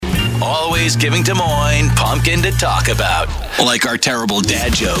always giving Des Moines pumpkin to talk about. Like our terrible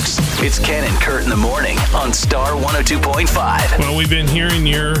dad jokes. It's Ken and Kurt in the morning on Star 102.5. Well, we've been hearing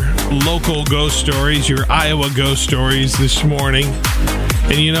your local ghost stories, your Iowa ghost stories this morning.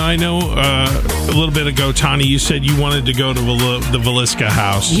 And, I know a little bit ago, Tani, you said you wanted to go to the Villisca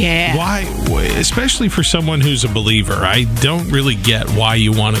house. Yeah. Why? Especially for someone who's a believer. I don't really get why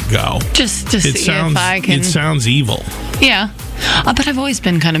you want to go. Just to see if I can. It sounds evil. Yeah. But I've always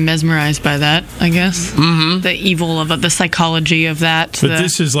been kind of mesmerized by that, I guess. Mm-hmm. The evil of the psychology of that. But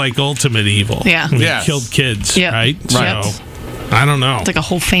this is like ultimate evil. Yeah. It killed kids, right? Right. So, I don't know. It's like a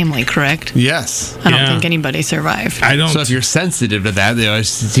whole family, correct? Yes. I don't think anybody survived. So if you're sensitive to that, it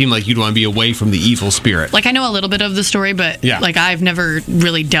seem like you'd want to be away from the evil spirit. Like, I know a little bit of the story, but like I've never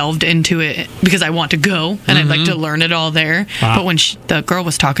really delved into it because I want to go and I'd like to learn it all there. Wow. But when the girl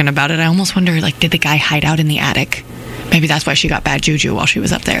was talking about it, I almost wonder, like, did the guy hide out in the attic? Maybe that's why she got bad juju while she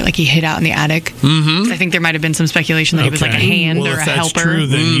was up there. Like, he hid out in the attic. Mm-hmm. I think there might have been some speculation that he was like a hand or a helper. Well, if that's true,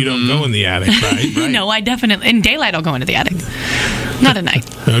 then you don't go in the attic, right? No, I definitely... In daylight, I'll go into the attic. Not at night.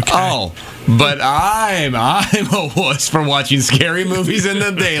 Okay. Oh, but I'm a wuss for watching scary movies in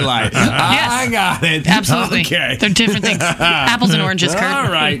the daylight. Yes. I got it. Absolutely. Okay. They're different things. Apples and oranges, Kurt.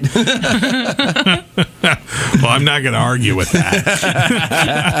 All right. Well, I'm not going to argue with that.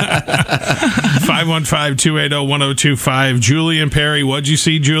 515-280-1025. Julie and Perry, what'd you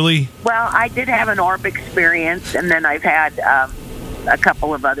see, Julie? Well, I did have an orb experience, and then I've had a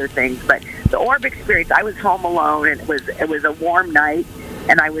couple of other things. But the orb experience, I was home alone, and it was a warm night,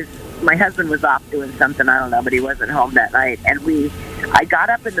 and my husband was off doing something, I don't know, but he wasn't home that night. And I got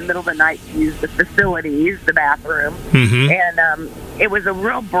up in the middle of the night to use the facilities, the bathroom, and it was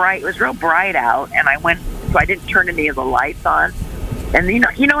real bright out, and I didn't turn any of the lights on. And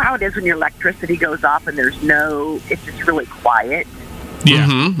you know how it is when your electricity goes off and it's just really quiet. Yeah.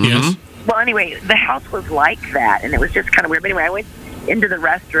 Mm-hmm. Yes. Well, anyway, the house was like that, and it was just kind of weird. But anyway, I went into the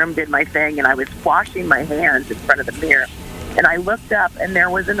restroom, did my thing, and I was washing my hands in front of the mirror. And I looked up, and there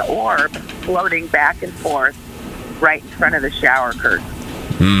was an orb floating back and forth right in front of the shower curtain.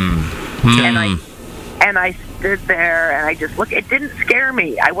 And I stood there, and I just looked. It didn't scare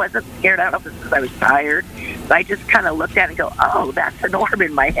me. I wasn't scared. I don't know if it's because I was tired. But I just kind of looked at it and go, oh, that's an orb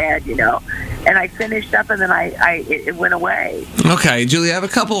in my head, And I finished up, and then it went away. Okay, Julie, I have a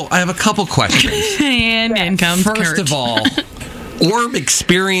couple questions. And in comes First Kurt. of all, orb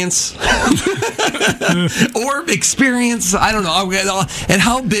experience. Orb experience. I don't know. And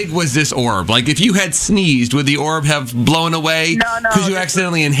how big was this orb? Like, if you had sneezed, would the orb have blown away? No. Could you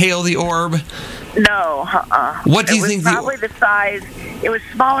accidentally inhale the orb? No. What do you think? It was probably the size. It was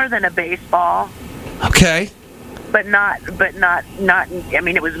smaller than a baseball. Okay. But not. I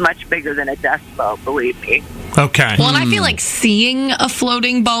mean, it was much bigger than a dust boat. Believe me. Okay. Well, and I feel like seeing a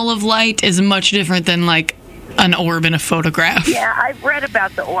floating ball of light is much different than like an orb in a photograph. Yeah, I've read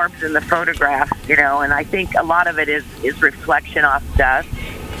about the orbs in the photographs, and I think a lot of it is reflection off dust.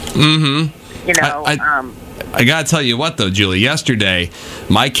 Mm-hmm. I gotta tell you what, though, Julie. Yesterday,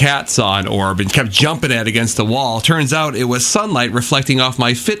 my cat saw an orb and kept jumping at it against the wall. Turns out it was sunlight reflecting off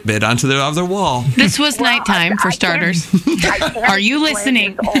my Fitbit onto the other wall. This was nighttime, for starters. Are you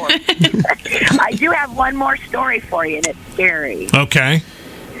listening? I do have one more story for you, and it's scary. Okay.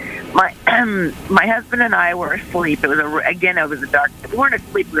 My husband and I were asleep. It was a dark. We weren't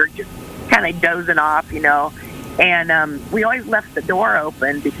asleep. We were just kind of dozing off, And we always left the door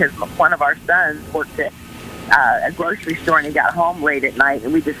open because one of our sons worked at a grocery store, and he got home late at night,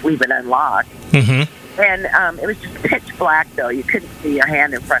 and we just leave it unlocked. Mm-hmm. And it was just pitch black, though. You couldn't see your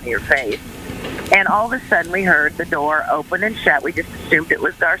hand in front of your face. And all of a sudden, we heard the door open and shut. We just assumed it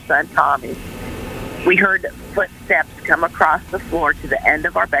was our son, Tommy. We heard footsteps come across the floor to the end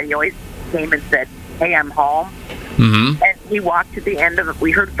of our bed. He always came and said, hey, I'm home. Mm-hmm. And he walked to the end of it.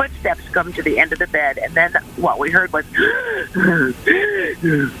 We heard footsteps come to the end of the bed. And then what we heard was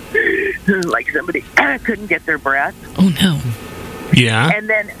like somebody couldn't get their breath. Oh, no. Yeah.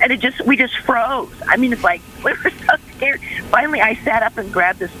 And we just froze. I mean, it's like we were so scared. Finally, I sat up and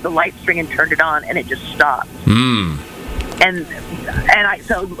grabbed the light string and turned it on, and it just stopped. And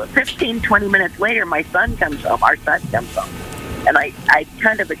so 15, 20 minutes later, our son comes home. And I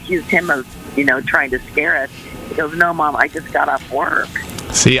kind of accused him of, trying to scare us. He goes, no, Mom, I just got off work.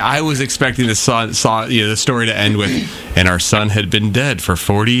 See, I was expecting the story to end with, and our son had been dead for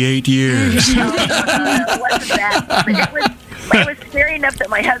 48 years. No, it wasn't that. It was scary enough that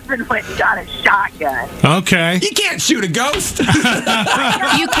my husband went and got a shotgun. Okay. You can't shoot a ghost. You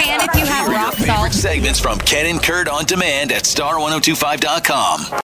can if you have rock salt. Favorite segments from Ken and Kurt on demand at star1025.com.